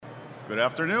Good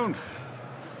afternoon.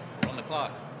 We're on the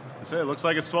clock. I say it looks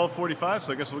like it's 12:45,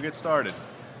 so I guess we'll get started.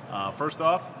 First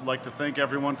off, I'd like to thank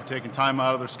everyone for taking time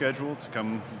out of their schedule to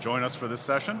come join us for this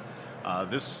session.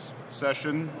 This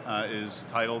session is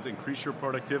titled Increase Your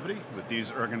Productivity with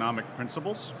These Ergonomic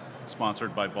Principles,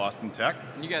 sponsored by Boston Tech.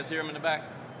 Can you guys hear him in the back?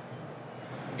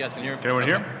 You guys can hear him? Can anyone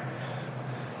hear?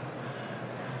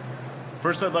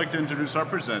 First, I'd like to introduce our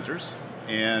presenters.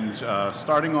 And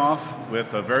starting off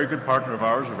with a very good partner of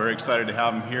ours, we're very excited to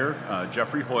have him here,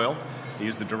 Jeffrey Hoyle. He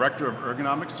is the Director of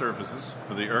Ergonomic Services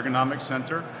for the Ergonomic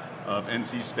Center of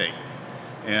NC State.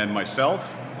 And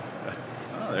myself,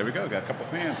 there we go, got a couple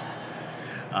fans.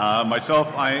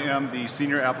 Myself, I am the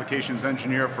Senior Applications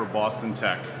Engineer for Boston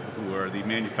Tech, who are the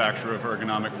manufacturer of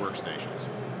ergonomic workstations.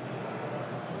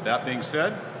 That being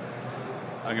said,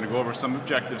 I'm going to go over some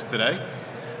objectives today.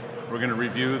 We're going to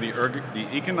review the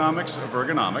economics of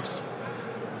ergonomics,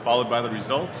 followed by the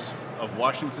results of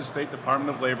Washington State Department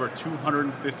of Labor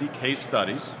 250 case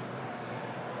studies.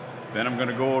 Then I'm going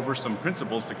to go over some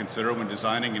principles to consider when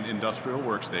designing an industrial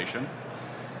workstation.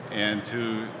 And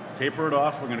to taper it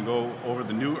off, we're going to go over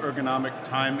the new ergonomic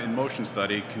time and motion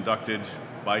study conducted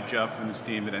by Jeff and his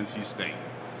team at NC State.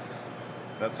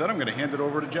 That said, I'm going to hand it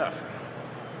over to Jeff.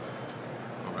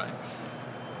 All right.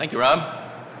 Thank you, Rob.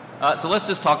 So let's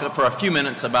just talk for a few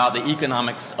minutes about the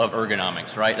economics of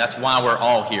ergonomics, right? That's why we're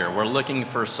all here. We're looking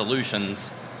for solutions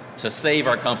to save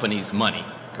our companies money,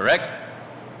 correct?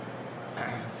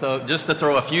 So just to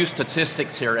throw a few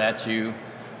statistics here at you,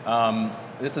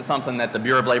 this is something that the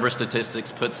Bureau of Labor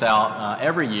Statistics puts out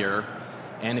every year.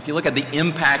 And if you look at the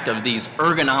impact of these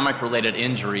ergonomic-related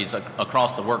injuries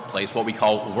across the workplace, what we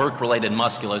call work-related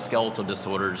musculoskeletal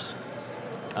disorders,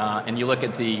 and you look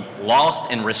at the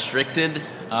lost and restricted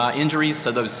injuries,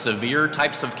 so those severe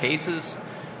types of cases,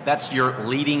 that's your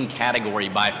leading category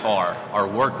by far, are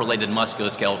work-related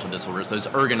musculoskeletal disorders, those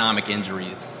ergonomic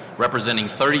injuries, representing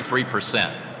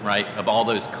 33%, right, of all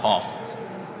those costs.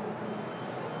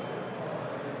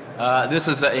 This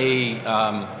is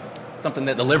something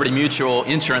that the Liberty Mutual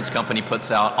Insurance Company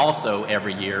puts out also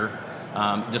every year,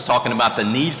 just talking about the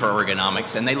need for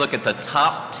ergonomics, and they look at the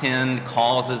top 10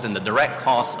 causes and the direct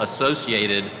costs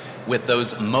associated with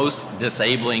those most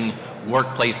disabling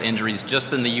workplace injuries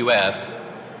just in the U.S.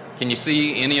 Can you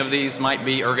see any of these might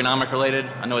be ergonomic related?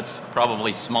 I know it's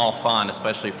probably small font,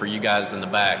 especially for you guys in the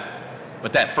back,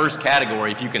 but that first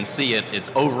category, if you can see it,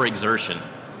 it's overexertion.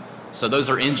 So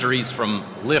those are injuries from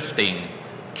lifting,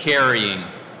 carrying,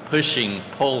 pushing,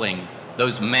 pulling,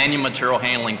 those manual material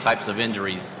handling types of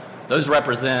injuries. Those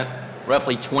represent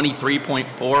roughly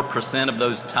 23.4% of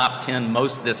those top 10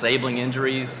 most disabling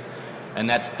injuries, and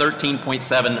that's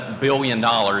 $13.7 billion,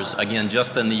 again,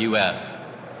 just in the U.S.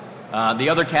 The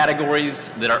other categories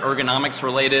that are ergonomics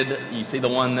related, you see the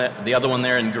other one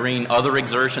there in green, other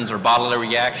exertions or bodily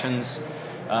reactions.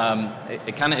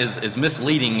 It kind of is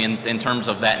misleading in terms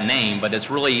of that name, but it's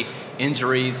really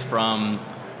injuries from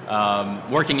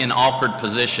working in awkward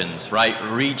positions, right?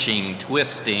 Reaching,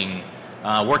 twisting,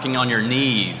 working on your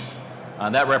knees.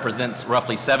 That represents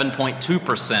roughly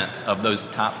 7.2% of those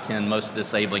top 10 most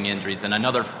disabling injuries, and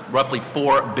another roughly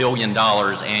 $4 billion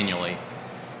annually.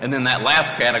 And then that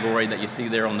last category that you see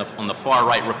there on the far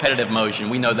right, repetitive motion,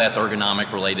 we know that's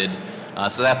ergonomic related.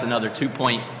 So that's another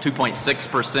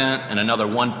 2.6% and another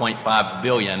 1.5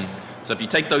 billion. So if you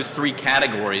take those three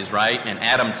categories, right, and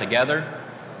add them together,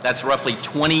 that's roughly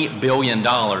 $20 billion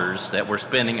that we're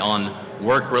spending on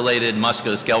work-related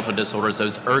musculoskeletal disorders,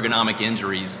 those ergonomic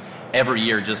injuries, every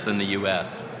year just in the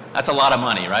U.S. That's a lot of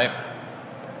money, right?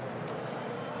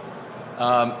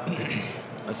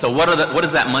 So what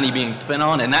is that money being spent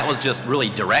on? And that was just really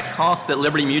direct costs that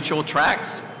Liberty Mutual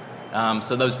tracks.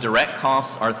 So those direct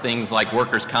costs are things like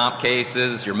workers' comp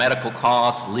cases, your medical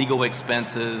costs, legal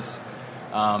expenses,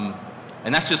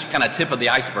 and that's just kind of tip of the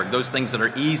iceberg, those things that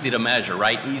are easy to measure,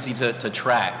 right? Easy to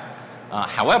track.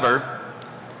 However,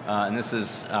 and this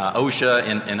is OSHA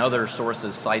and other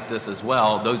sources cite this as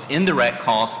well, those indirect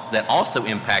costs that also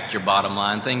impact your bottom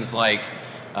line, things like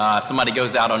somebody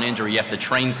goes out on injury, you have to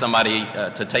train somebody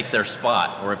to take their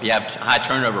spot, or if you have high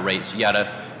turnover rates, you got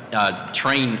to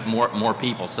train more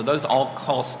people. So those all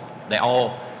costs, they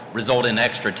all result in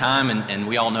extra time, and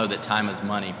we all know that time is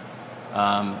money.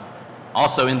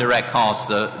 Also indirect costs,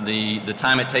 the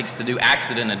time it takes to do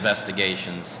accident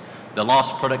investigations, the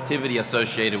lost productivity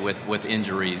associated with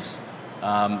injuries,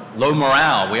 low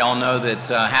morale. We all know that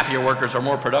happier workers are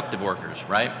more productive workers,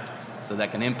 right? So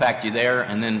that can impact you there,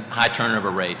 and then high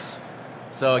turnover rates.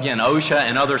 So again, OSHA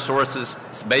and other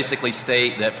sources basically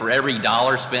state that for every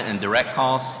dollar spent in direct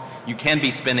costs, you can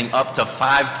be spending up to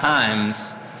 5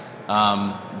 times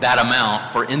that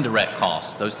amount for indirect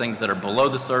costs, those things that are below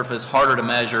the surface, harder to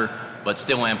measure, but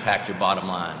still impact your bottom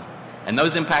line. And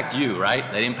those impact you,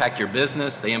 right? They impact your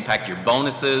business, they impact your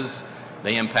bonuses,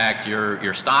 they impact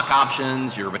your stock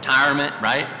options, your retirement,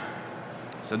 right?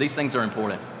 So these things are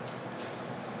important.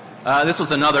 This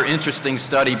was another interesting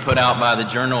study put out by the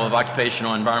Journal of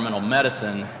Occupational Environmental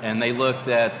Medicine, and they looked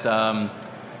at,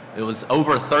 it was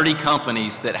over 30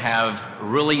 companies that have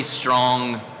really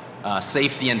strong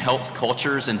safety and health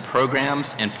cultures and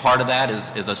programs, and part of that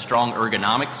is a strong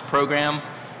ergonomics program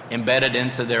embedded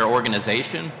into their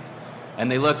organization. And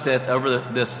they looked at over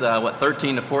this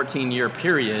 13 to 14 year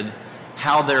period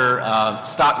how their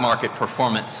stock market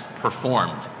performance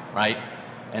performed, right?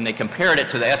 And they compared it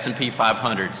to the S&P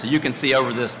 500. So you can see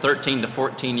over this 13 to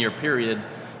 14 year period,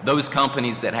 those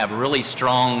companies that have really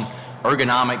strong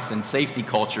ergonomics and safety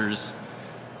cultures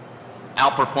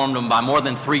outperformed them by more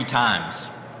than 3 times,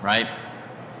 right?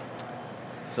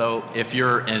 So if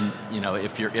you're in,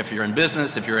 if you're in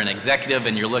business, if you're an executive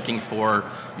and you're looking for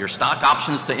your stock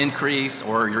options to increase,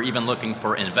 or you're even looking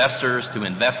for investors to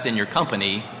invest in your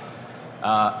company,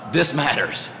 this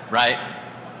matters, right?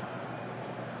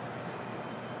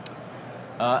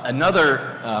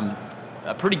 Another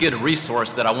a pretty good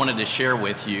resource that I wanted to share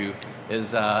with you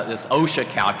is this OSHA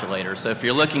calculator. So if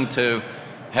you're looking to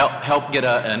help get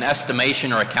an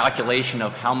estimation or a calculation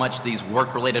of how much these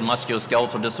work-related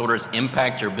musculoskeletal disorders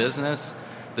impact your business,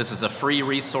 this is a free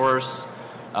resource.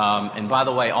 And by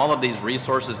the way, all of these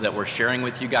resources that we're sharing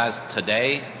with you guys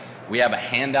today, we have a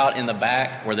handout in the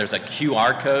back where there's a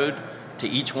QR code to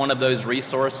each one of those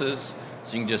resources.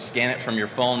 So you can just scan it from your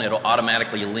phone. It'll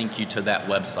automatically link you to that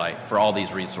website for all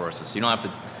these resources. So you don't have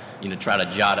to try to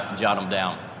jot them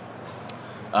down.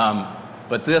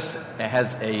 But this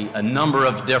has a number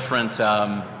of different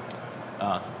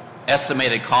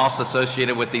estimated costs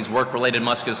associated with these work-related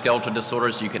musculoskeletal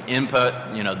disorders. You can input,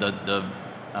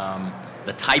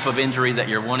 the type of injury that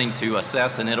you're wanting to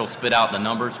assess, and it'll spit out the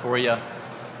numbers for you.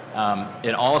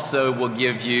 It also will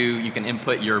give you can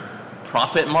input your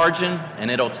profit margin, and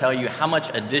it'll tell you how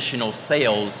much additional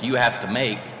sales you have to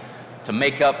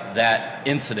make up that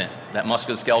incident, that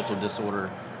musculoskeletal disorder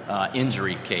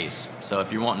injury case. So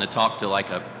if you're wanting to talk to like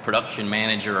a production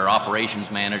manager or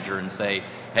operations manager and say,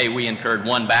 hey, we incurred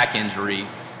one back injury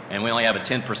and we only have a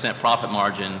 10% profit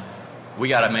margin, we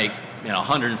got to make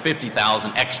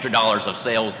 $150,000 extra dollars of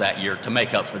sales that year to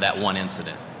make up for that one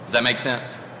incident. Does that make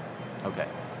sense? Okay.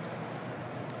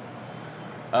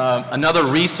 Another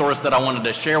resource that I wanted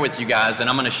to share with you guys, and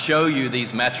I'm going to show you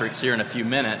these metrics here in a few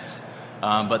minutes,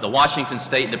 but the Washington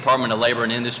State Department of Labor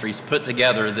and Industries put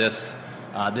together this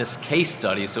case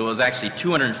study. So it was actually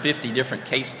 250 different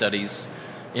case studies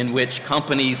in which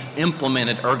companies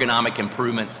implemented ergonomic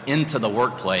improvements into the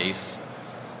workplace.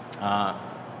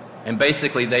 And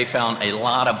basically they found a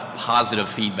lot of positive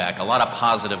feedback, a lot of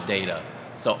positive data.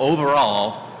 So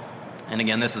overall, and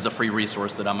again, this is a free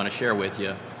resource that I'm going to share with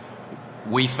you,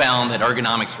 we found that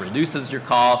ergonomics reduces your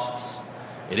costs,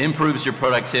 it improves your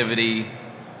productivity,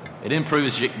 it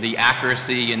improves the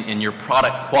accuracy in your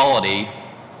product quality.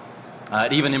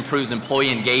 It even improves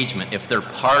employee engagement. If they're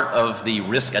part of the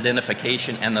risk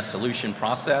identification and the solution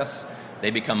process, they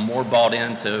become more bought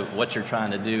into what you're trying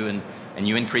to do, and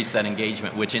you increase that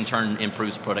engagement, which in turn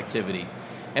improves productivity.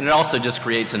 And it also just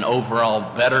creates an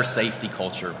overall better safety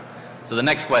culture. So the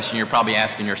next question you're probably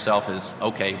asking yourself is,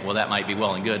 okay, well that might be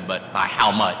well and good, but by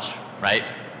how much, right?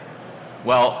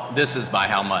 Well, this is by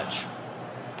how much.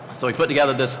 So we put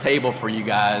together this table for you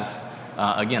guys.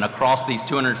 Again, across these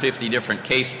 250 different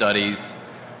case studies,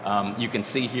 you can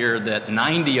see here that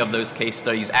 90 of those case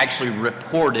studies actually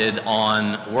reported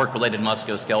on work-related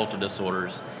musculoskeletal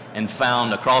disorders, and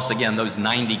found across, again, those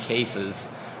 90 cases,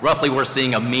 roughly we're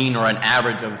seeing a mean or an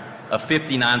average of a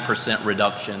 59%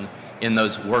 reduction in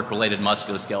those work-related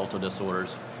musculoskeletal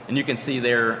disorders. And you can see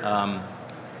there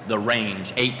the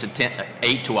range, 8 to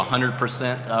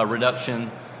 100%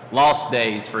 reduction. Lost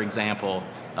days, for example,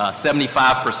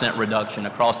 75% reduction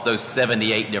across those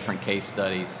 78 different case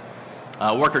studies.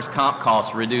 Workers' comp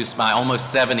costs reduced by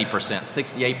almost 70%,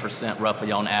 68%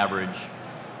 roughly on average.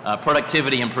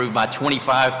 Productivity improved by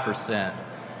 25%.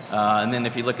 And then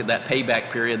if you look at that payback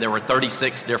period, there were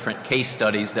 36 different case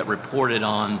studies that reported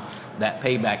on that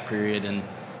payback period, and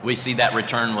we see that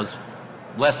return was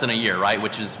less than a year, right?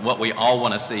 Which is what we all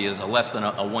want to see, is a less than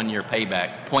a 1 year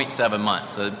payback, 0.7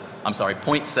 months. So, I'm sorry,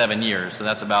 0.7 years. So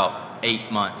that's about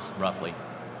 8 months roughly.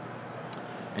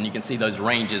 And you can see those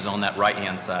ranges on that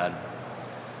right-hand side.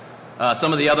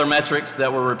 Some of the other metrics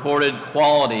that were reported: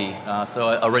 quality,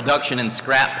 so a reduction in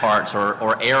scrap parts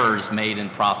or errors made in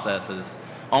processes.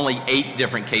 only 8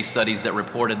 different case studies that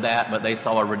reported that, but they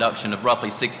saw a reduction of roughly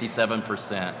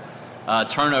 67%.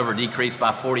 Turnover decreased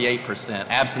by 48%.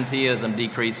 Absenteeism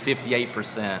decreased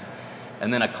 58%.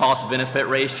 And then a cost-benefit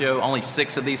ratio, only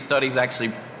 6 of these studies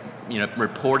actually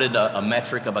reported a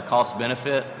metric of a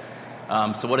cost-benefit.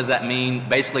 So what does that mean?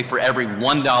 Basically, for every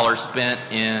 $1 spent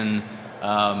in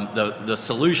the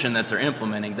solution that they're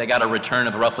implementing, they got a return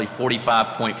of roughly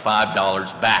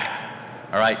 $45.5 back.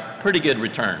 All right, pretty good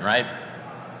return, right?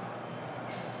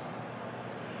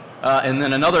 And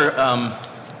then another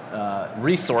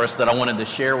resource that I wanted to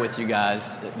share with you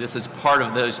guys, this is part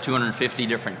of those 250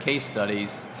 different case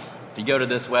studies. If you go to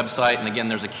this website, and again,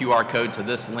 there's a QR code to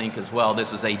this link as well,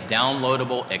 this is a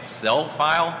downloadable Excel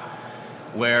file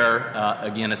where,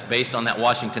 again, it's based on that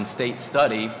Washington State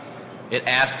study. It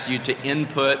asks you to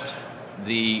input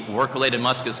the work-related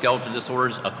musculoskeletal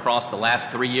disorders across the last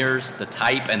 3 years, the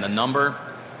type and the number,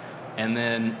 and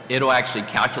then it'll actually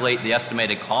calculate the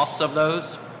estimated costs of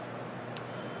those.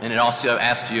 And it also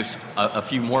asks you a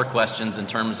few more questions in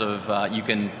terms of you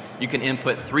can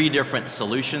input 3 different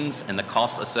solutions and the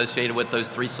costs associated with those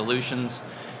 3 solutions,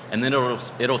 and then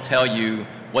it'll tell you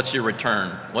what's your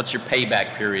return, what's your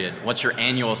payback period, what's your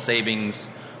annual savings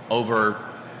over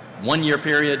 1-year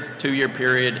period, 2-year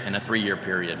period, and a 3-year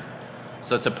period.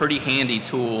 So it's a pretty handy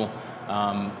tool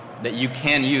that you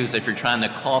can use if you're trying to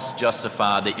cost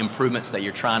justify the improvements that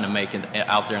you're trying to make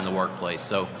out there in the workplace.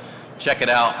 So check it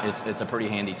out. It's a pretty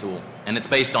handy tool. And it's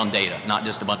based on data, not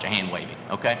just a bunch of hand waving,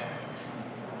 okay?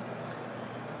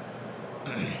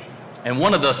 And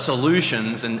one of the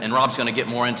solutions, and Rob's going to get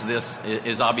more into this,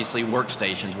 is obviously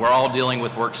workstations. We're all dealing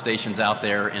with workstations out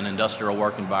there in industrial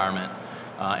work environment.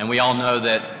 And we all know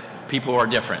that people are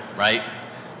different, right?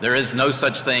 There is no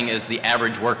such thing as the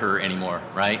average worker anymore,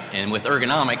 right? And with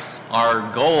ergonomics,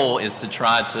 our goal is to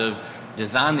try to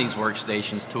design these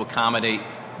workstations to accommodate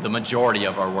the majority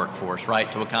of our workforce,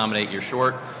 right? To accommodate your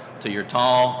short to your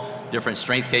tall, different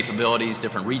strength capabilities,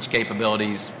 different reach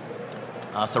capabilities.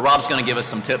 So Rob's going to give us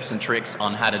some tips and tricks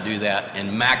on how to do that and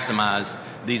maximize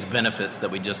these benefits that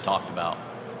we just talked about.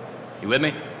 You with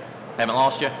me? Haven't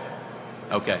lost you?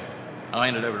 Okay. I'll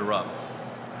hand it over to Rob.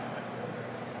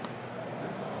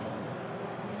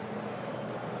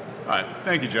 All right,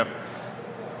 thank you, Jeff.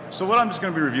 So what I'm just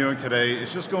going to be reviewing today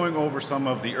is just going over some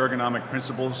of the ergonomic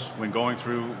principles when going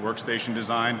through workstation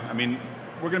design. I mean,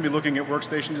 we're going to be looking at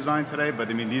workstation design today, but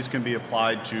I mean, these can be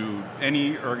applied to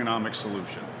any ergonomic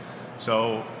solution.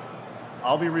 So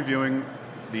I'll be reviewing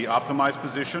the optimized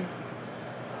position,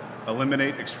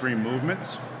 eliminate extreme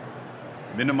movements,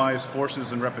 minimize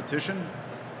forces and repetition,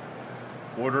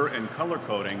 order and color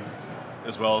coding,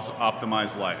 as well as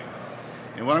optimized lighting.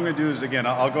 And what I'm going to do is, again,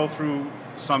 I'll go through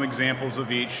some examples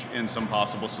of each and some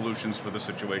possible solutions for the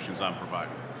situations I'm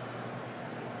providing.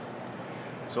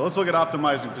 So let's look at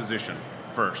optimizing position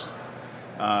first.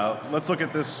 Let's look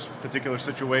at this particular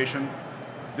situation.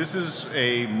 This is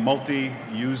a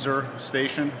multi-user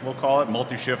station, we'll call it,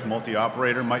 multi-shift,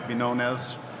 multi-operator might be known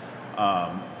as.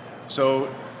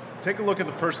 So take a look at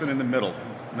the person in the middle.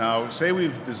 Now, say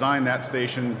we've designed that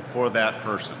station for that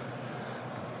person.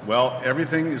 Well,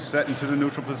 everything is set into the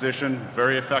neutral position,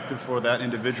 very effective for that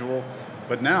individual.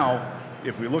 But now,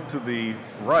 if we look to the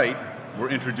right, we're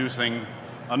introducing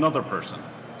another person.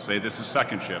 Say this is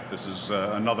second shift, this is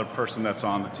another person that's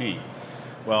on the team.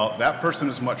 Well, that person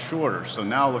is much shorter, so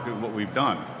now look at what we've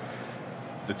done.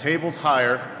 The table's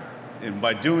higher, and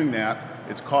by doing that,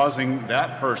 it's causing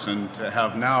that person to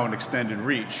have now an extended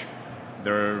reach.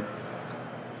 They're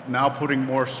now putting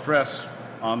more stress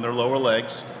on their lower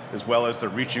legs, as well as they're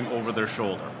reaching over their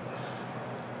shoulder.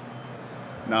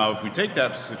 Now, if we take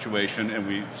that situation and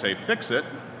we say fix it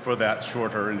for that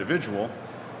shorter individual,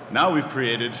 now we've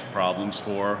created problems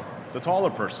for the taller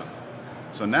person.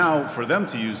 So now, for them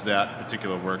to use that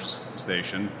particular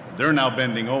workstation, they're now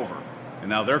bending over, and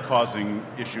now they're causing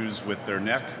issues with their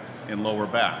neck and lower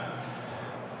back.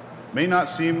 May not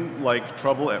seem like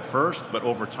trouble at first, but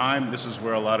over time, this is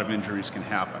where a lot of injuries can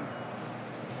happen.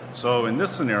 So in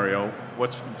this scenario,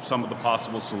 what's some of the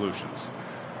possible solutions?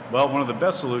 Well, one of the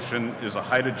best solutions is a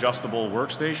height adjustable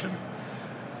workstation.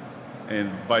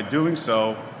 And by doing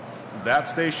so, that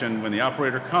station, when the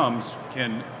operator comes,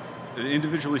 can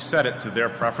individually set it to their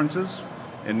preferences,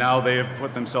 and now they have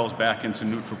put themselves back into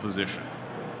neutral position.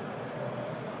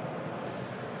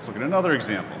 Let's look at another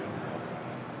example.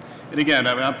 And again,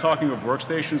 I mean, I'm talking of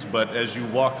workstations, but as you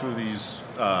walk through these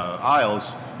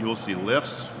aisles, you will see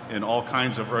lifts and all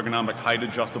kinds of ergonomic height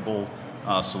adjustable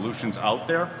solutions out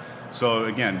there. So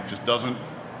again, just doesn't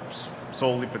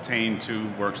solely pertain to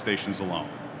workstations alone.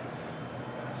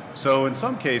 So in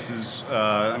some cases,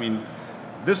 I mean,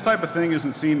 This type of thing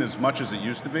isn't seen as much as it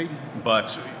used to be,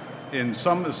 but in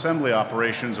some assembly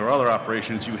operations or other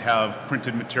operations, you have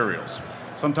printed materials.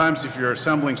 Sometimes if you're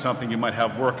assembling something, you might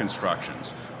have work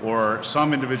instructions, or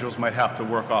some individuals might have to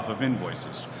work off of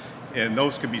invoices. And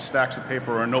those could be stacks of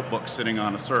paper or a notebook sitting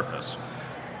on a surface.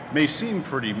 May seem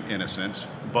pretty innocent,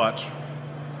 but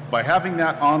by having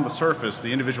that on the surface,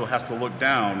 the individual has to look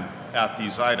down at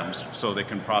these items so they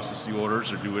can process the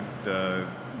orders or do it,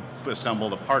 assemble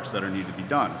the parts that are needed to be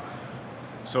done.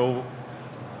 So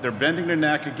they're bending their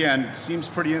neck, again, seems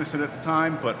pretty innocent at the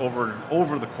time, but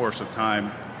over the course of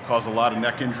time, cause a lot of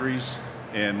neck injuries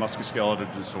and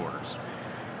musculoskeletal disorders.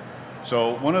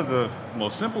 So one of the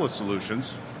most simplest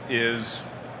solutions is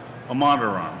a monitor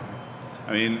arm.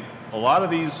 I mean, a lot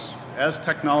of these, as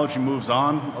technology moves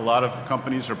on, a lot of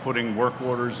companies are putting work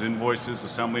orders, invoices,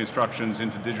 assembly instructions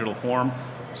into digital form.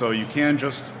 So you can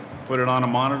just put it on a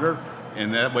monitor,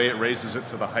 and that way it raises it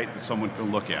to the height that someone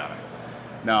can look at it.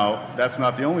 Now, that's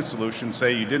not the only solution.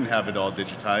 Say you didn't have it all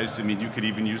digitized. I mean, you could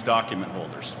even use document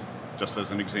holders, just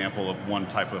as an example of one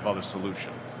type of other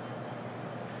solution.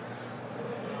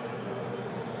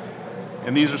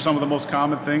 And these are some of the most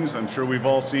common things I'm sure we've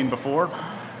all seen before.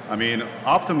 I mean,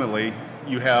 optimally,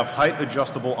 you have height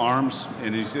adjustable arms,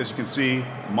 and as you can see,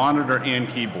 monitor and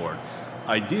keyboard.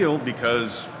 Ideal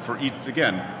because for each,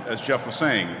 again, as Jeff was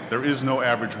saying, there is no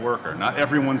average worker. Not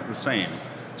everyone's the same.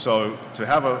 So to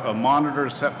have a monitor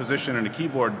set position and a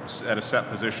keyboard at a set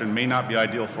position may not be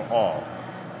ideal for all.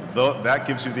 Though that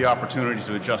gives you the opportunity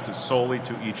to adjust it solely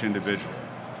to each individual.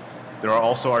 There are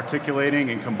also articulating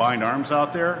and combined arms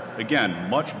out there. Again,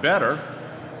 much better,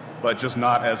 but just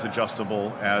not as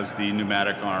adjustable as the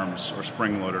pneumatic arms or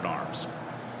spring-loaded arms.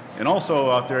 And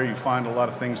also out there you find a lot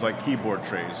of things like keyboard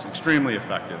trays, extremely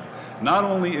effective. Not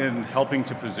only in helping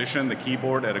to position the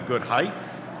keyboard at a good height,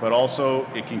 but also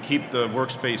it can keep the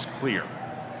workspace clear.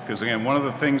 Because again, one of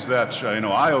the things that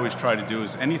I always try to do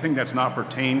is anything that's not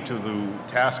pertained to the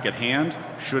task at hand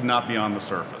should not be on the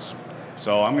surface.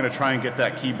 So I'm going to try and get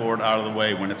that keyboard out of the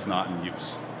way when it's not in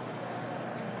use.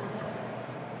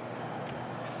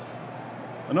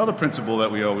 Another principle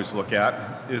that we always look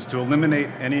at is to eliminate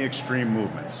any extreme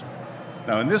movements.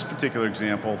 Now in this particular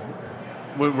example,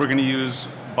 we're going to use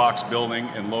box building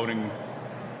and loading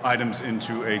items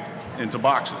into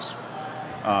boxes.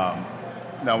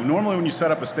 Now normally when you set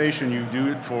up a station, you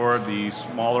do it for the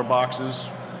smaller boxes,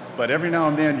 but every now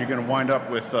and then you're going to wind up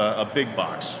with a big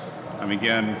box. I mean,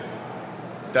 again,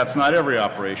 that's not every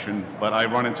operation, but I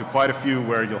run into quite a few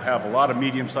where you'll have a lot of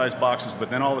medium-sized boxes, but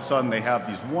then all of a sudden they have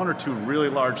these one or two really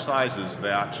large sizes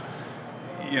that,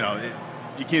 you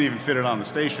can't even fit it on the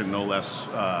station, no less,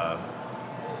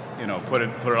 put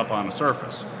it up on the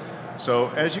surface. So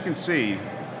as you can see,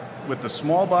 with the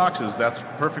small boxes, that's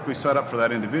perfectly set up for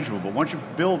that individual, but once you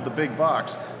build the big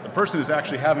box, the person is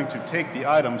actually having to take the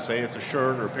item, say it's a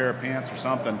shirt or a pair of pants or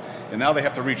something, and now they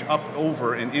have to reach up,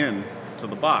 over, and in to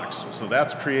the box. So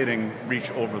that's creating reach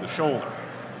over the shoulder.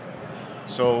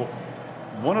 So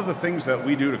one of the things that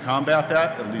we do to combat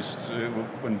that, at least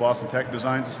when Boston Tech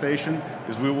designs a station,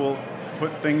 is we will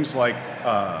put things like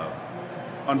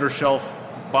under-shelf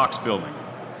box building.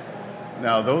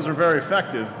 Now those are very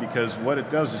effective because what it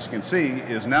does, as you can see,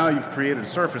 is now you've created a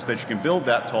surface that you can build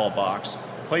that tall box,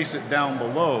 place it down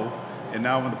below, and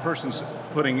now when the person's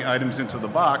putting items into the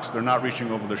box, they're not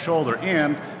reaching over their shoulder,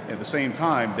 and at the same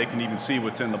time, they can even see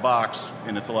what's in the box,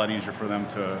 and it's a lot easier for them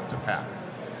to pack.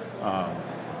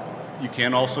 You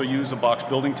can also use a box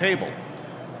building table,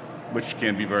 which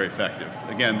can be very effective.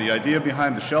 Again, the idea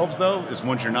behind the shelves, though, is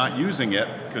once you're not using it,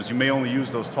 because you may only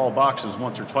use those tall boxes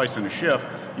once or twice in a shift,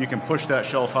 you can push that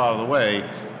shelf out of the way,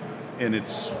 and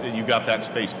you got that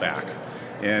space back.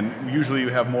 And usually you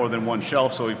have more than one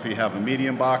shelf, so if you have a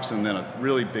medium box and then a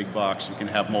really big box, you can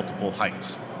have multiple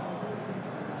heights.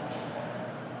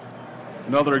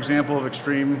 Another example of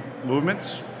extreme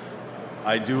movements,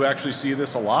 I do actually see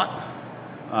this a lot.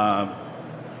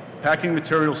 Packing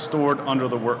materials stored under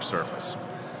the work surface.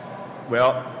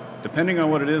 Well, depending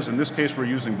on what it is, in this case we're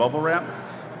using bubble wrap.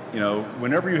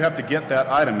 Whenever you have to get that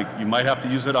item, you might have to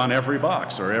use it on every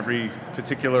box or every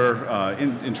particular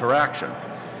interaction.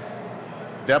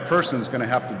 That person's going to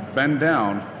have to bend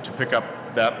down to pick up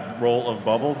that roll of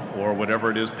bubble or whatever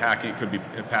it is packing. It could be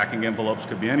packing envelopes,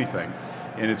 could be anything.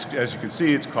 And it's, as you can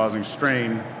see, it's causing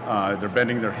strain. They're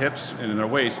bending their hips and their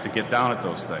waist to get down at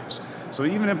those things. So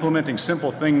even implementing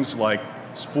simple things like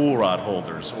spool rod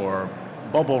holders or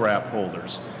bubble wrap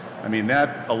holders, I mean,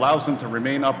 that allows them to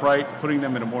remain upright, putting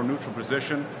them in a more neutral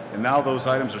position, and now those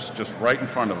items are just right in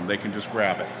front of them. They can just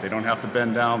grab it. They don't have to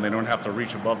bend down. They don't have to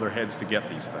reach above their heads to get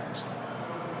these things.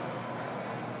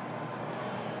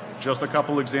 just a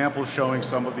couple examples showing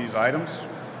some of these items.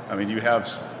 I mean, you have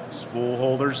spool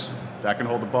holders that can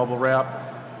hold the bubble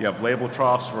wrap. You have label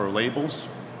troughs for labels.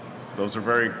 Those are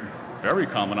very, very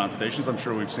common on stations. I'm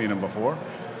sure we've seen them before.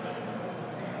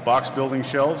 Box building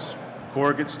shelves,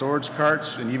 corrugate storage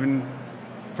carts, and even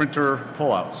printer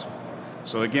pullouts.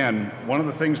 So again, one of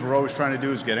the things we're always trying to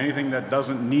do is get anything that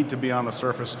doesn't need to be on the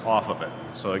surface off of it.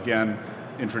 So again,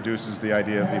 introduces the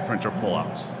idea of the printer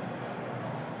pullouts.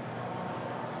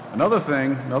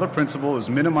 Another principle is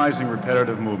minimizing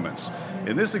repetitive movements.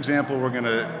 In this example, we're going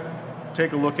to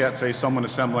take a look at, say, someone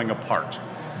assembling a part.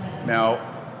 Now,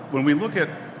 when we look at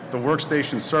the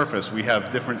workstation surface, we have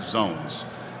different zones.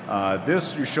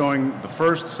 This, you're showing the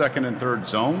first, second, and third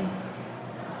zone.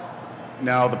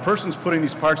 Now, the person's putting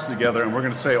these parts together, and we're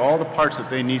going to say all the parts that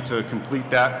they need to complete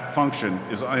that function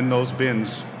is in those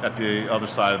bins at the other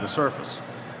side of the surface.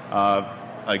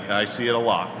 I see it a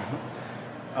lot.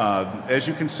 As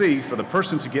you can see, for the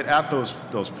person to get at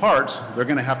those parts, they're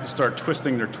going to have to start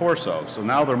twisting their torso. So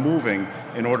now they're moving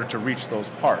in order to reach those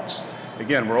parts.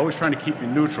 Again, we're always trying to keep you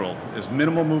neutral, as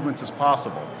minimal movements as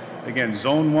possible. Again,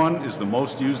 zone 1 is the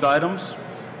most used items.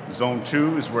 Zone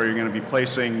 2 is where you're going to be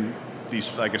placing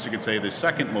these, I guess you could say, the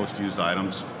second most used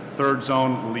items. Third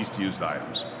zone, least used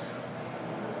items.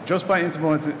 Just by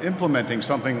implementing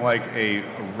something like a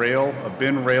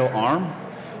bin rail arm,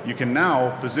 you can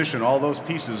now position all those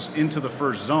pieces into the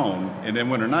first zone, and then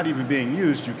when they're not even being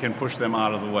used, you can push them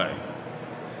out of the way.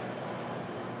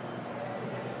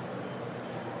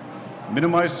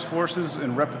 Minimizes forces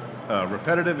and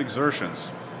repetitive exertions.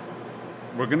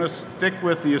 We're going to stick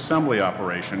with the assembly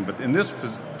operation, but in this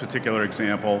particular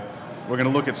example, we're going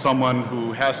to look at someone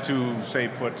who has to, say,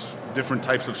 put different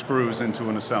types of screws into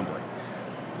an assembly.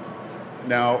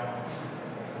 Now,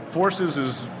 forces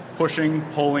is pushing,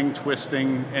 pulling,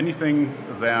 twisting, anything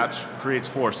that creates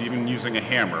force, even using a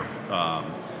hammer,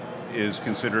 is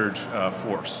considered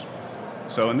force.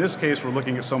 So in this case, we're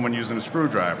looking at someone using a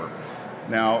screwdriver.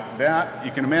 Now that,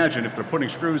 you can imagine, if they're putting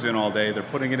screws in all day, they're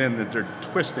putting it in, they're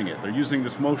twisting it, they're using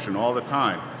this motion all the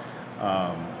time.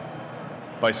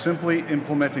 By simply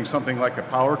implementing something like a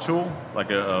power tool, like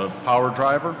a power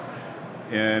driver,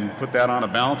 and put that on a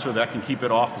balancer, that can keep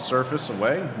it off the surface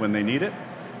away when they need it,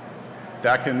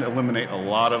 that can eliminate a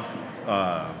lot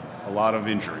of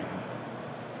injury.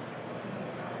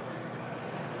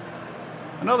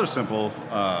 Another simple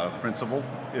principle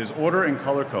is order and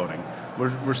color coding.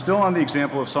 We're still on the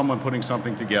example of someone putting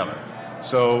something together.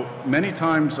 So many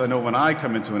times, I know when I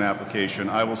come into an application,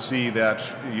 I will see that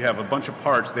you have a bunch of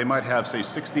parts. They might have, say,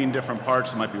 16 different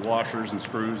parts. There might be washers and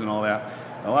screws and all that.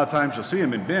 And a lot of times you'll see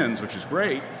them in bins, which is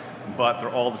great, but they're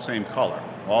all the same color,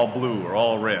 all blue or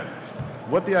all red.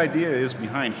 What the idea is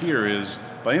behind here is,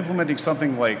 by implementing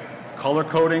something like color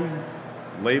coding,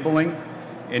 labeling,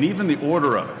 and even the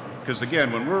order of it. Because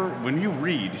again, when you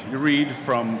read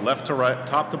from left to right,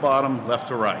 top to bottom, left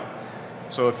to right.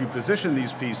 So if you position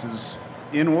these pieces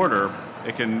in order,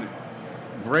 it can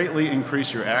greatly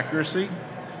increase your accuracy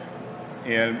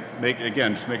and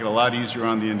just make it a lot easier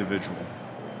on the individual.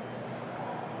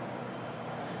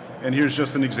 And here's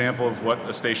just an example of what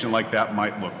a station like that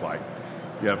might look like.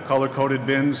 You have color-coded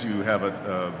bins, you have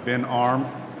a bin arm,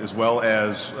 as well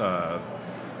as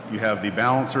you have the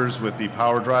balancers with the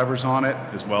power drivers on it,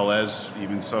 as well as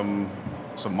even some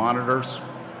monitors,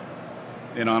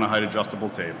 and on a height adjustable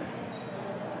table.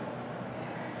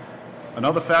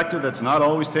 Another factor that's not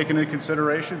always taken into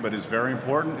consideration, but is very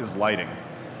important, is lighting.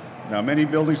 Now, many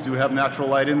buildings do have natural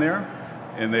light in there,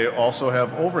 and they also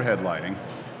have overhead lighting.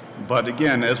 But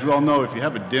again, as we all know, if you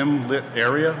have a dim lit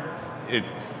area, it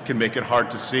can make it hard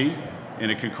to see,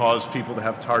 and it can cause people to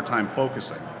have a hard time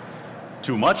focusing.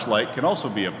 Too much light can also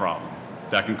be a problem.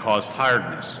 That can cause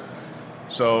tiredness.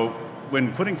 So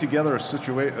when putting together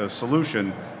a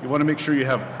solution, you want to make sure you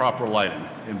have proper lighting.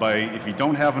 And if you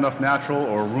don't have enough natural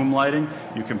or room lighting,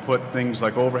 you can put things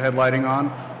like overhead lighting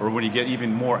on, or when you get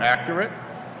even more accurate,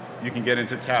 you can get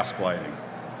into task lighting.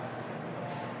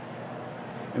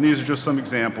 And these are just some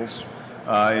examples.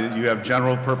 You have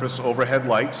general purpose overhead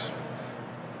lights,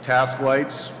 task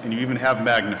lights, and you even have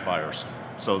magnifiers.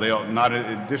 So they are not, in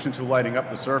addition to lighting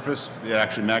up the surface, it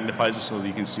actually magnifies it so that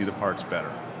you can see the parts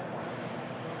better.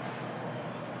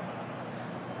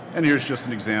 And here's just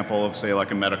an example of, say,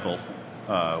 like a medical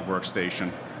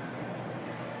workstation.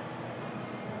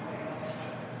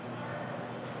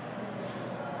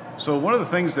 So one of the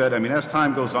things that, as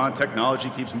time goes on,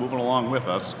 technology keeps moving along with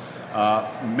us.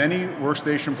 Many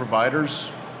workstation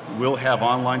providers will have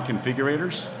online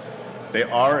configurators. They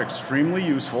are extremely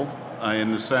useful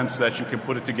in the sense that you can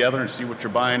put it together and see what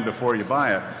you're buying before you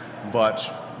buy it. But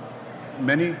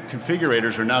many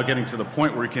configurators are now getting to the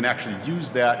point where you can actually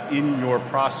use that in your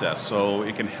process. So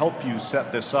it can help you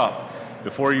set this up.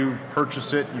 Before you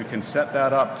purchase it, you can set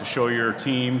that up to show your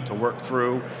team to work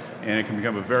through, and it can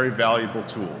become a very valuable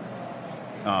tool.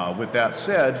 With that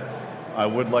said, I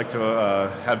would like to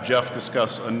have Jeff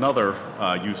discuss another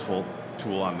useful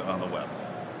tool on the web.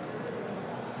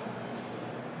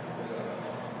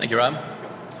 Thank you, Rob.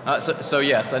 So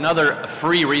yes, another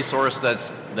free resource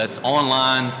that's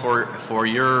online for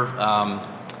your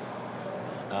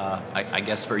I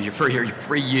guess for your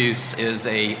free use is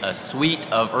a suite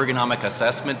of ergonomic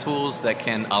assessment tools that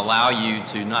can allow you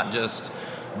to not just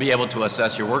be able to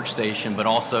assess your workstation, but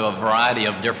also a variety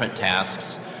of different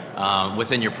tasks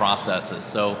within your processes.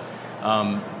 So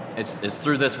it's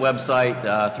through this website,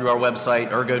 through our website,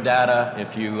 ErgoData.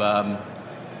 If you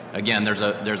again, there's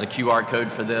a QR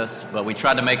code for this, but we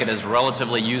tried to make it as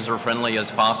relatively user-friendly as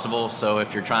possible. So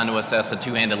if you're trying to assess a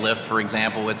two-handed lift, for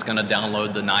example, it's going to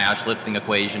download the NIOSH lifting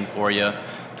equation for you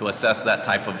to assess that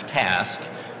type of task.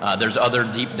 There's other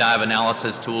deep dive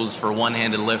analysis tools for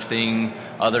one-handed lifting,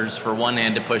 others for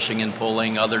one-handed pushing and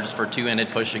pulling, others for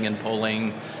two-handed pushing and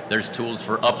pulling. There's tools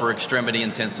for upper extremity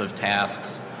intensive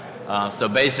tasks. So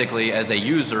basically, as a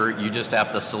user, you just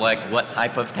have to select what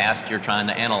type of task you're trying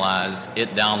to analyze.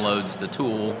 It downloads the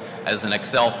tool as an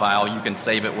Excel file. You can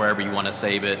save it wherever you want to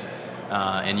save it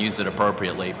and use it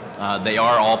appropriately. They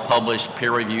are all published,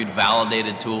 peer-reviewed,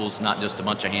 validated tools, not just a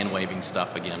bunch of hand-waving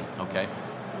stuff again, okay?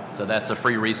 So that's a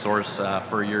free resource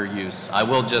for your use. I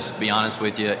will just be honest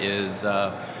with you is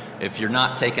if you're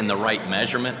not taking the right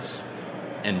measurements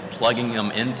and plugging them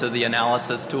into the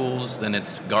analysis tools, then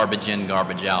it's garbage in,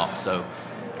 garbage out. So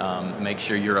make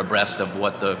sure you're abreast of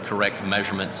what the correct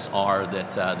measurements are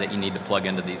that you need to plug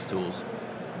into these tools.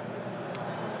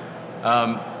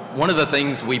 One of the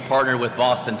things we partnered with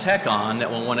Boston Tech on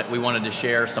that we wanted to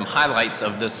share some highlights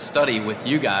of this study with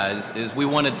you guys is we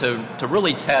wanted to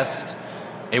really test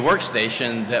a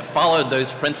workstation that followed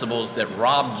those principles that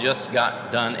Rob just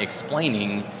got done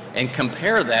explaining and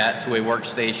compare that to a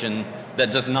workstation that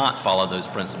does not follow those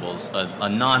principles, a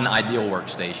non-ideal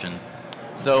workstation.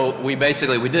 So we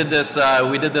did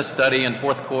this study in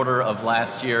fourth quarter of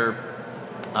last year.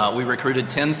 We recruited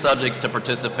 10 subjects to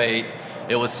participate.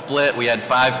 It was split. We had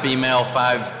 5 female,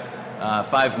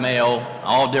 5 male,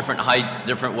 all different heights,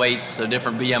 different weights, so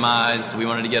different BMIs. We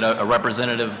wanted to get a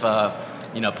representative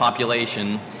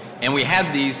population. And we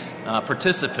had these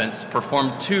participants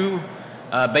perform 2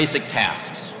 basic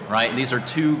tasks, right? These are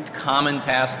 2 common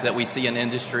tasks that we see in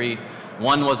industry.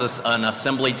 One was an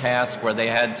assembly task where they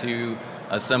had to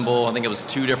assemble, I think it was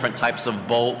 2 different types of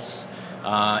bolts,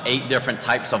 8 different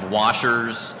types of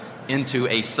washers into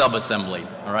a sub-assembly,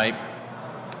 all right?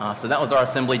 So that was our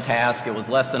assembly task. It was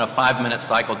less than a 5-minute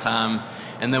cycle time.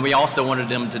 And then we also wanted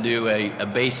them to do a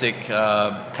basic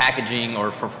packaging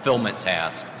or fulfillment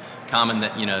task, common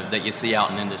that you see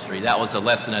out in industry. That was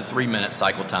less than a 3-minute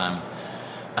cycle time.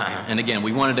 And again,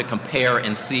 we wanted to compare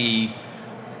and see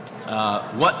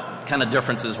what kind of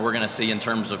differences we're going to see in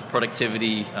terms of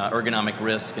productivity, ergonomic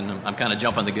risk, and I'm kind of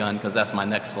jumping the gun because that's my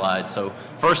next slide. So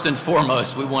first and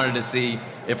foremost, we wanted to see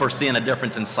if we're seeing a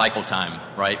difference in cycle time,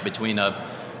 right, between a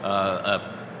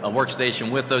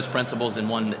workstation with those principles and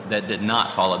one that did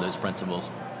not follow those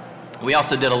principles. We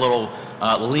also did a little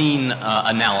lean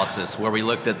analysis where we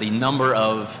looked at the number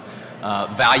of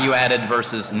value-added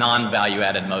versus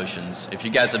non-value-added motions. If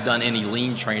you guys have done any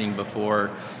lean training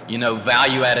before, you know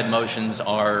value-added motions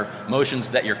are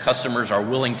motions that your customers are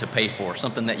willing to pay for,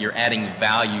 something that you're adding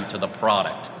value to the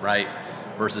product, right?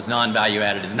 Versus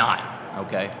non-value-added is not,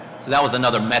 okay? So that was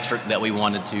another metric that we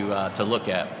wanted to look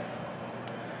at.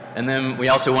 And then we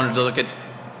also wanted to look at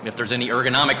if there's any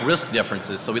ergonomic risk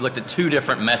differences. So we looked at 2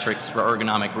 different metrics for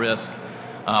ergonomic risk.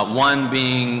 One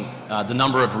being the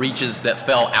number of reaches that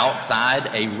fell outside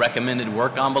a recommended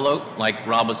work envelope, like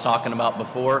Rob was talking about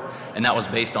before, and that was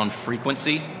based on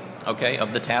frequency, okay,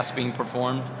 of the task being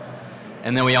performed.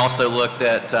 And then we also looked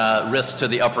at risks to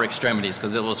the upper extremities,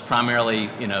 because it was primarily,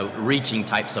 reaching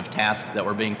types of tasks that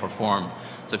were being performed.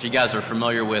 So if you guys are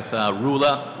familiar with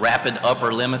RULA, Rapid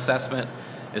Upper Limb Assessment,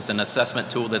 it's an assessment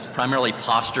tool that's primarily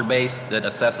posture-based that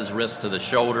assesses risks to the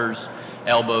shoulders,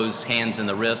 elbows, hands, and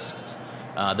the wrists.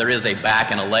 There is a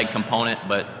back and a leg component,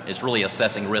 but it's really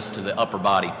assessing risk to the upper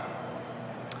body.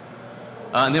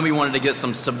 And then we wanted to get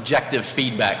some subjective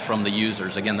feedback from the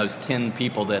users. Again, those 10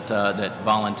 people that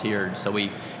volunteered. So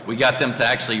we got them to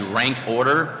actually rank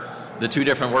order the 2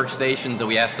 different workstations, and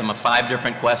we asked them 5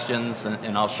 different questions,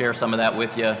 and I'll share some of that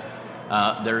with you.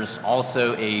 There's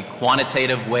also a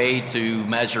quantitative way to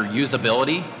measure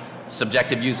usability,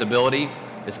 subjective usability.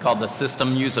 is called the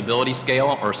System Usability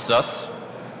Scale, or SUS.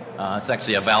 It's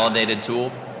actually a validated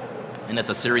tool, and it's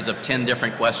a series of 10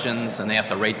 different questions, and they have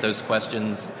to rate those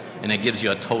questions, and it gives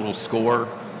you a total score,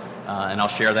 and I'll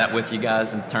share that with you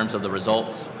guys in terms of the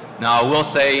results. Now, I will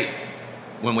say,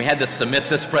 when we had to submit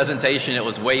this presentation, it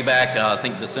was way back, I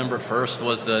think December 1st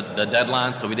was the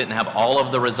deadline, so we didn't have all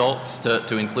of the results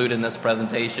to include in this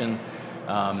presentation.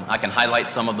 I can highlight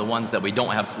some of the ones that we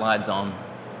don't have slides on.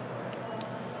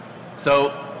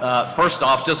 So first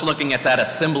off, just looking at that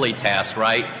assembly task,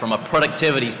 right, from a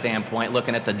productivity standpoint,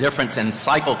 looking at the difference in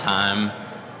cycle time,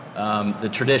 the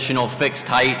traditional fixed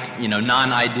height,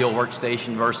 non-ideal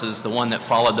workstation versus the one that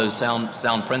followed those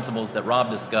sound principles that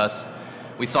Rob discussed,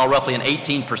 we saw roughly an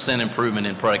 18% improvement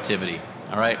in productivity,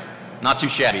 all right? Not too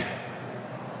shabby.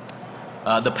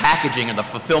 The packaging of the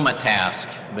fulfillment task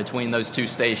between those two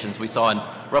stations, we saw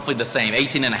roughly the same,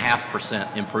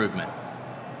 18.5% improvement,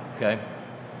 okay?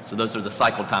 So those are the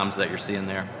cycle times that you're seeing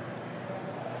there.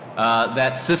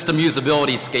 That system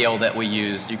usability scale that we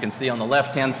used, you can see on the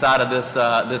left-hand side of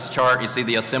this chart, you see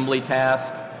the assembly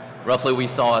task. Roughly we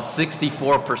saw a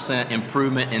 64%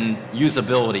 improvement in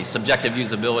usability, subjective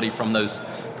usability from those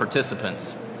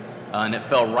participants. And it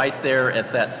fell right there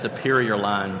at that superior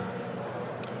line.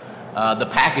 The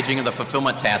packaging of the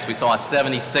fulfillment task, we saw a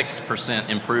 76%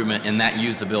 improvement in that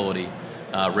usability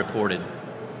reported.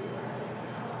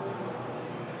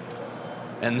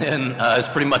 And then it's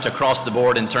pretty much across the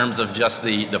board in terms of just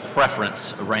the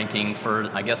preference ranking for,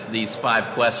 I guess, these 5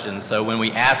 questions. So when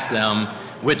we asked them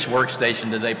which workstation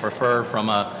do they prefer from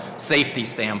a safety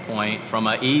standpoint, from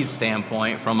an ease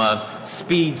standpoint, from a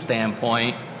speed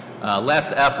standpoint,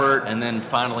 less effort, and then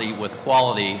finally with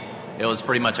quality, it was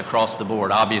pretty much across the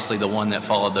board. Obviously the one that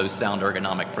followed those sound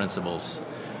ergonomic principles.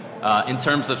 In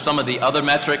terms of some of the other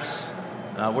metrics,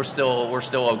 we're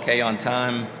still okay on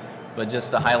time. But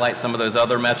just to highlight some of those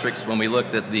other metrics, when we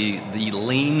looked at the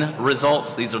lean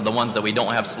results, these are the ones that we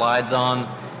don't have slides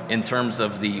on, in terms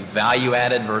of the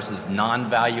value-added versus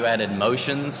non-value-added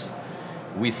motions,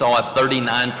 we saw a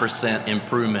 39%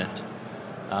 improvement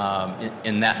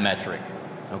in that metric,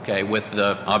 okay, with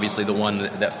obviously the one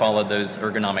that followed those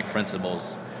ergonomic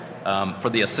principles for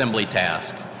the assembly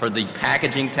task. For the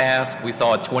packaging task, we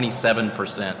saw a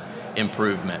 27%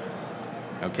 improvement.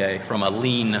 Okay, from a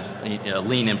lean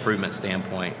improvement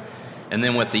standpoint. And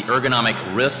then with the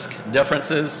ergonomic risk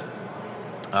differences,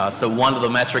 so one of the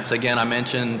metrics, again, I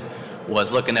mentioned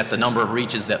was looking at the number of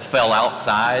reaches that fell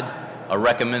outside a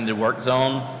recommended work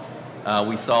zone.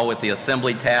 We saw with the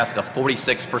assembly task a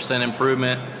 46%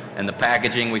 improvement, and the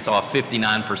packaging we saw a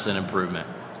 59% improvement.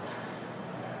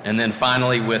 And then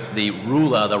finally with the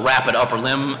RULA, the rapid upper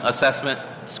limb assessment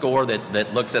score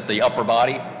that looks at the upper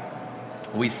body,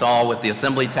 we saw with the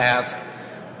assembly task,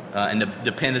 and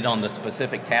depended on the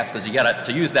specific task, because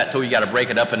to use that tool, you got to break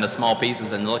it up into small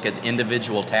pieces and look at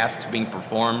individual tasks being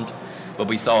performed. But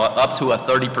we saw up to a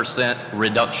 30%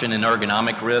 reduction in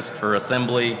ergonomic risk for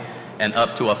assembly, and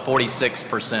up to a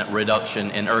 46% reduction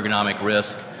in ergonomic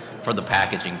risk for the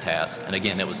packaging task. And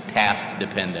again, it was task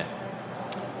dependent.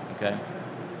 Okay.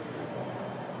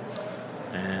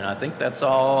 And I think that's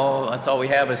all we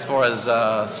have as far as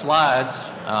slides.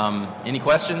 Any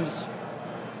questions?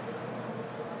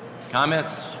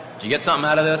 Comments? Did you get something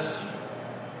out of this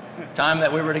time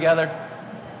that we were together?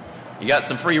 You got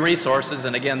some free resources,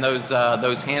 and again, those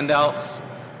handouts,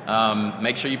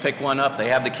 make sure you pick one up. They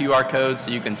have the QR code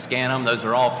so you can scan them. Those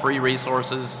are all free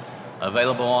resources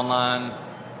available online.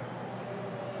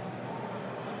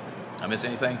 Did I miss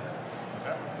anything?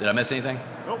 Did I miss anything?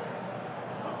 Nope.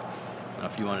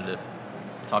 If you wanted to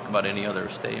talk about any other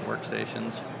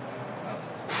workstations,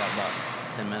 about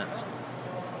 10 minutes.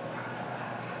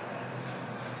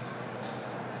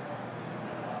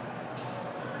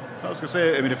 I was going to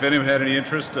say, I mean, if anyone had any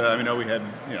interest, I know we had,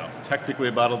 technically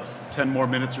about 10 more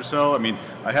minutes or so. I mean,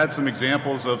 I had some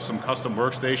examples of some custom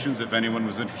workstations. If anyone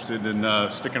was interested in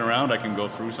sticking around, I can go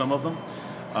through some of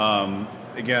them.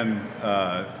 Again,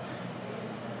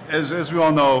 as we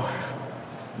all know,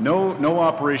 no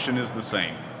operation is the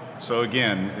same. So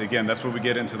again, that's where we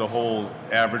get into the whole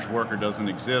average worker doesn't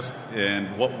exist,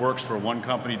 and what works for one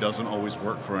company doesn't always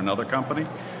work for another company.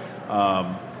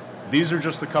 These are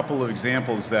just a couple of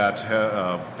examples that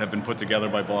have been put together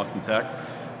by Boston Tech.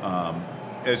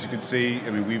 As you can see, I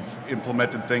mean, we've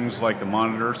implemented things like the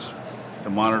monitors, the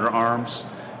monitor arms,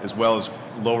 as well as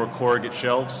lower corrugate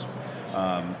shelves.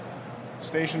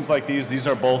 Stations like these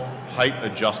are both height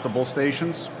adjustable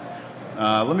stations.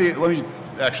 Let me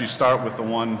actually start with the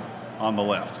one on the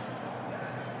left.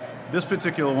 This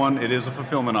particular one, it is a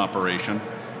fulfillment operation,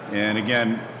 and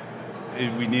again,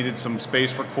 we needed some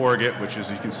space for corrugate, which, as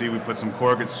you can see, we put some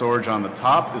corrugate storage on the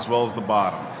top as well as the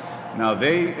bottom. Now,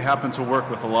 they happen to work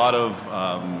with a lot of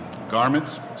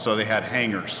garments, so they had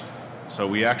hangers. So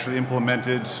we actually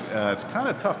implemented, it's kind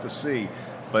of tough to see,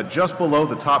 but just below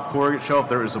the top corrugate shelf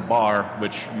there is a bar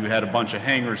which you had a bunch of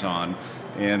hangers on,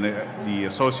 and the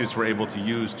associates were able to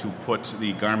use to put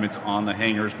the garments on the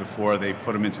hangers before they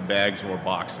put them into bags or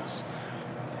boxes.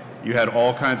 You had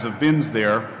all kinds of bins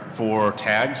there for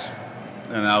tags,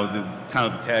 and now the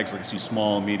tags, like you see,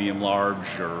 small, medium,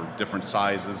 large, or different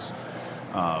sizes.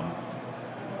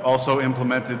 Also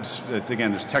implemented,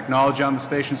 again, there's technology on the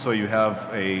station, so you have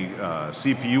a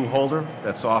CPU holder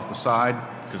that's off the side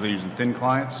because they're using thin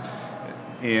clients.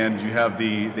 And you have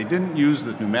they didn't use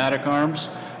the pneumatic arms,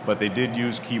 but they did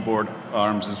use keyboard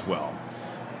arms as well.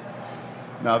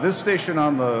 Now this station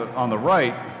on the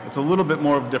right, it's a little bit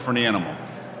more of a different animal.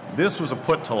 This was a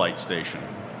put-to-light station.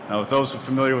 Now, with those who are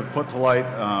familiar with put-to-light,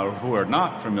 or who are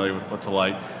not familiar with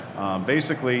put-to-light,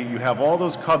 basically you have all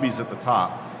those cubbies at the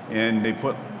top, and they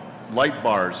put light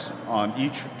bars on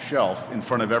each shelf in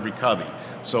front of every cubby.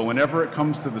 So whenever it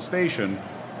comes to the station,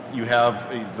 you have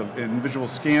the individual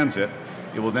scans it.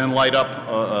 It will then light up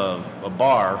a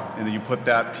bar, and then you put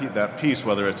that piece,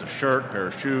 whether it's a shirt, pair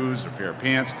of shoes, or pair of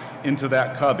pants, into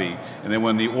that cubby. And then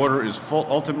when the order is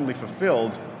ultimately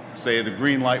fulfilled, say the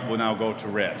green light will now go to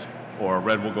red, or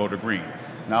red will go to green.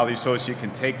 Now the associate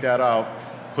can take that out,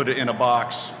 put it in a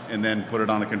box, and then put it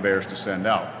on the conveyors to send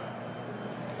out.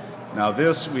 Now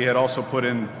this, we had also put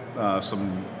in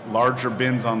some larger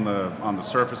bins on the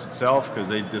surface itself, because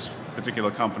this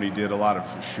particular company did a lot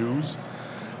of shoes.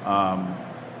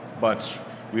 But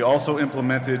we also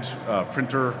implemented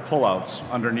printer pullouts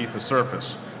underneath the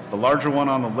surface. The larger one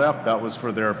on the left, that was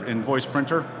for their invoice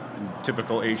printer,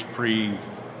 typical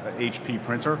HP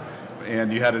printer,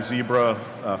 and you had a Zebra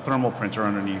thermal printer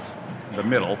underneath the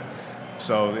middle.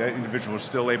 So the individual was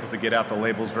still able to get at the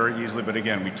labels very easily, but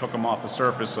again, we took them off the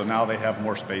surface, so now they have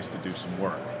more space to do some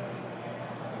work.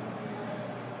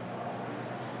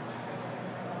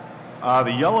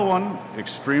 The yellow one,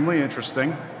 extremely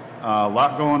interesting. A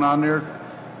lot going on there.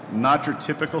 Not your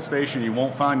typical station. You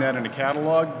won't find that in a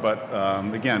catalog, but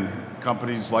again,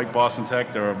 companies like Boston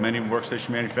Tech, there are many workstation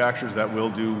manufacturers that will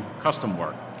do custom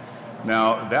work.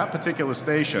 Now, that particular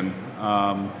station,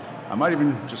 I might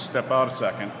even just step out a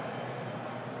second.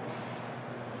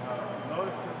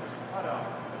 Notice that there's a cutout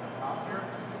at the top here.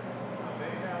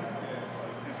 They have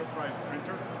an enterprise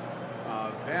printer.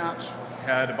 That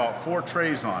had about 4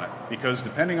 trays on it, because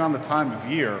depending on the time of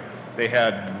year, they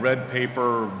had red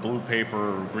paper, blue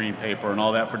paper, green paper, and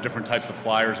all that for different types of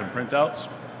flyers and printouts.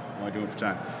 What am I doing for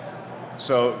time?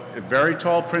 So a very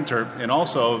tall printer, and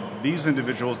also these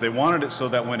individuals, they wanted it so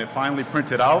that when it finally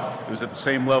printed out, it was at the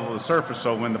same level of the surface,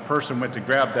 so when the person went to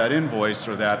grab that invoice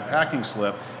or that packing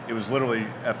slip, it was literally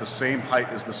at the same height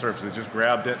as the surface. They just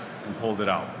grabbed it and pulled it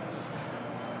out.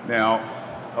 Now,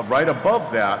 right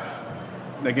above that,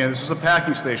 again, this is a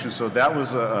packing station, so that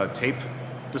was a tape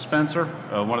dispenser,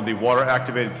 one of the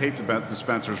water-activated tape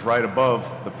dispensers right above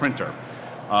the printer.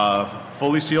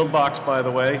 Fully sealed box, by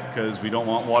the way, because we don't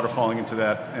want water falling into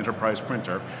that enterprise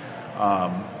printer.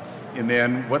 And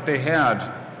then what they had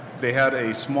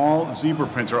a small Zebra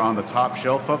printer on the top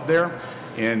shelf up there,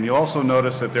 and you also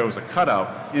notice that there was a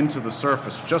cutout into the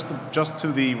surface just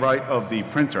to the right of the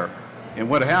printer. And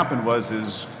what happened was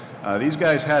these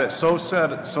guys had it so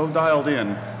dialed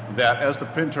in that as the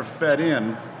printer fed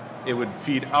in, it would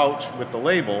feed out with the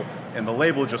label, and the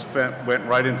label just went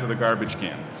right into the garbage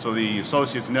can. So the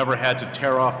associates never had to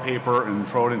tear off paper and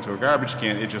throw it into a garbage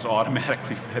can. It just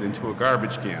automatically fed into a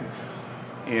garbage can.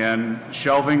 And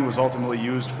shelving was ultimately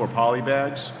used for poly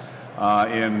bags.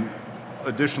 And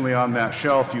additionally on that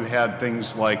shelf, you had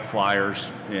things like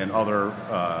flyers and other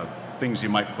things you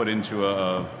might put into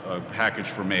a package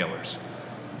for mailers.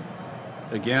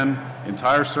 Again,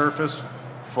 entire surface,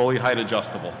 fully height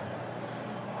adjustable.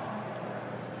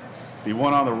 The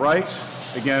one on the right,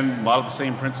 again, a lot of the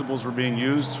same principles were being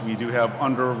used. We do have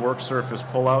under work surface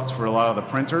pullouts for a lot of the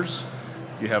printers.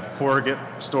 You have corrugate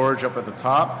storage up at the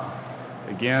top.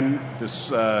 Again, this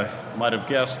might have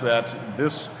guessed that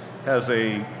this has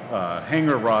a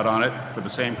hanger rod on it for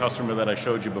the same customer that I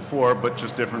showed you before, but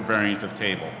just different variant of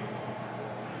table.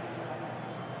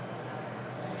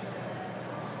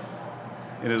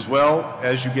 And as well,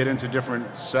 as you get into different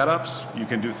setups, you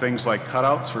can do things like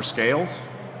cutouts for scales.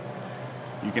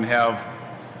 You can have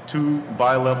 2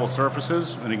 bi-level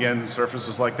surfaces, and again,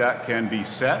 surfaces like that can be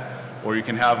set, or you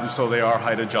can have them so they are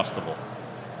height adjustable.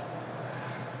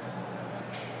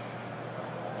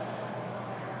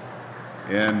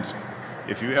 And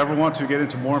If you ever want to get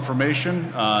into more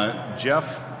information,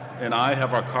 Jeff and I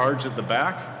have our cards at the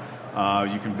back.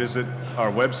 You can visit our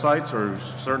websites or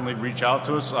certainly reach out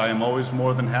to us. I am always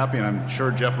more than happy, and I'm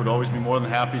sure Jeff would always be more than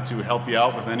happy to help you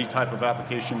out with any type of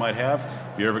application you might have.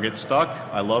 If you ever get stuck,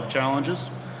 I love challenges,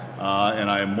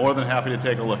 and I am more than happy to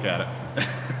take a look at it.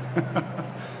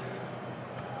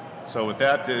 So with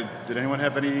that, did anyone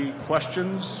have any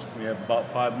questions? We have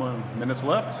about 5 more minutes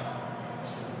left.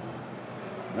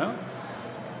 No?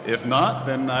 If not,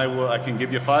 then I can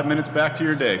give you 5 minutes back to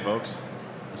your day, folks.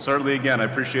 Certainly, again, I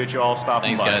appreciate you all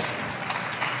stopping by. Thanks, guys.